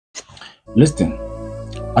Listen,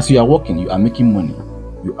 as you are working, you are making money.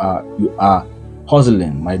 You are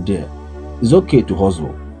hustling, my dear. It's okay to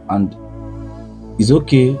hustle and it's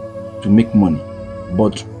okay to make money.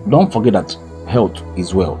 But don't forget that health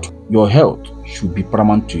is wealth. Your health should be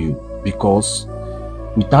paramount to you, because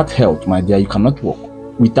without health, my dear, you cannot work.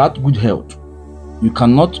 Without good health, you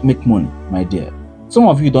cannot make money, my dear. Some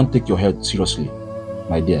of you don't take your health seriously,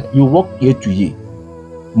 my dear. You work year to year,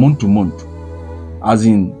 month to month, as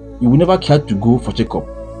in you will never care to go for checkup.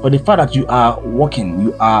 But the fact that you are working,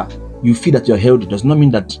 you feel that you're healthy, does not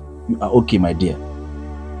mean that you are okay, my dear.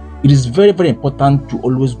 It is very, very important to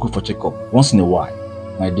always go for checkup once in a while,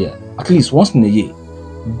 my dear. At least once in a year,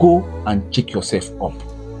 go and check yourself up,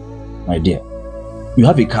 my dear. You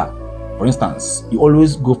have a car, for instance, you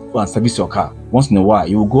always go and service your car. Once in a while,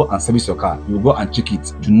 you will go and service your car. You will go and check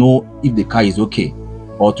it to know if the car is okay,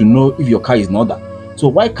 or to know if your car is in order. So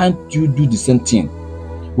why can't you do the same thing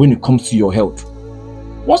when it comes to your health?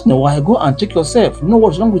 Once in a while, go and check yourself. Know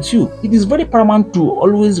what's wrong with you. It is very paramount to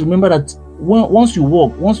always remember that once you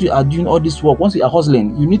work, once you are doing all this work, once you are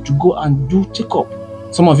hustling, you need to go and do checkup.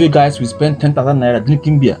 Some of you guys will spend 10,000 naira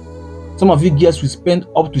drinking beer. Some of you guys will spend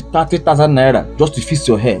up to 30,000 naira just to fix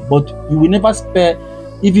your hair, but you will never spare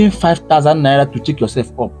even 5,000 naira to check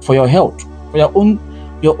yourself up for your health, for your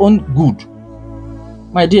own good.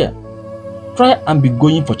 My dear, try and be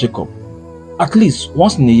going for checkup at least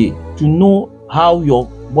once in a year to know how your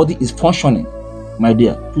body is functioning, my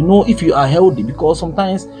dear, to know if you are healthy, because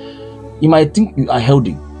sometimes you might think you are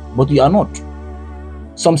healthy, but you are not.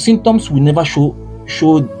 Some symptoms will never show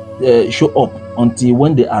up until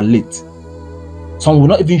when they are late. Some will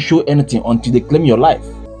not even show anything until they claim your life.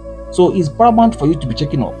 So it's paramount for you to be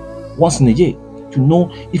checking up once in a year to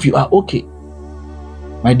know if you are okay,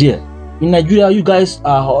 my dear. In Nigeria, you guys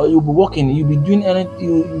you'll be working, you'll be doing anything,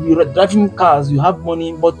 you'll be driving cars, you have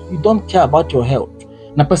money, but you don't care about your health.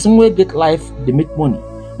 Now, person will get life, they make money.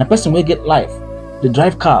 Now, person will get life, they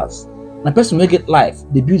drive cars. Now, person will get life,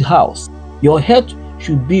 they build house. Your health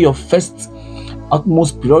should be your first,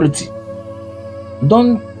 utmost priority.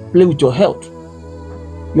 Don't play with your health.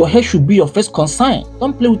 Your health should be your first concern.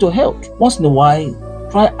 Don't play with your health. Once in a while,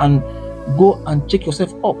 try and go and check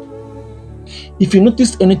yourself up. If you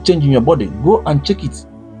notice any change in your body, go and check it.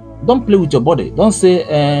 Don't play with your body. Don't say,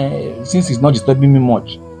 since it's not disturbing me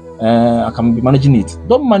much, I can be managing it.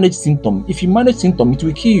 Don't manage symptom. If you manage symptom, it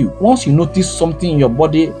will kill you. Once you notice something in your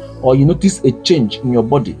body, or you notice a change in your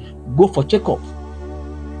body, go for checkup,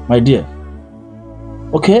 my dear.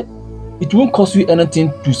 Okay? It won't cost you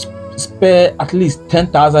anything to spare at least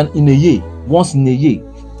 10,000 in a year, once in a year,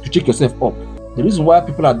 to check yourself up. The reason why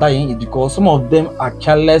people are dying is because some of them are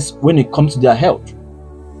careless when it comes to their health.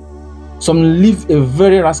 Some live a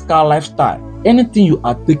very rascal lifestyle. Anything you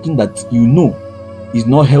are taking that you know is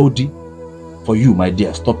not healthy for you, my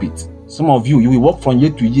dear, stop it. Some of you will work from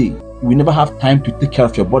year to year. You will never have time to take care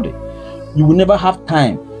of your body. You will never have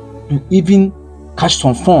time to even catch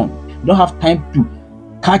some fun. You don't have time to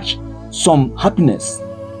catch some happiness.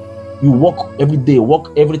 You work every day,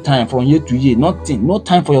 work every time from year to year. Nothing, no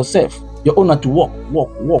time for yourself. Your owner to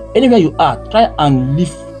work. Anywhere you are, try and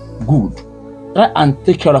live good. Try and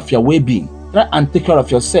take care of your well-being. Try and take care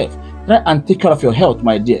of yourself. Try and take care of your health,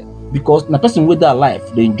 my dear. Because the person with their life,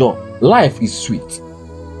 they enjoy. Life is sweet.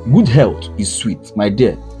 Good health is sweet, my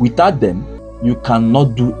dear. Without them, you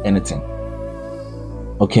cannot do anything.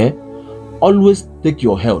 Okay? Always take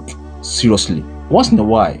your health seriously. Once in a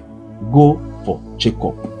while, go for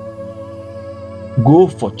checkup. Go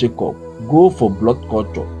for checkup. Go for blood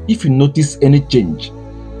culture. If you notice any change,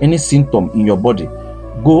 any symptom in your body,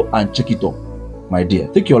 go and check it up, my dear.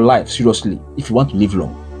 Take your life seriously if you want to live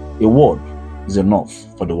long. A word is enough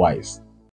for the wise.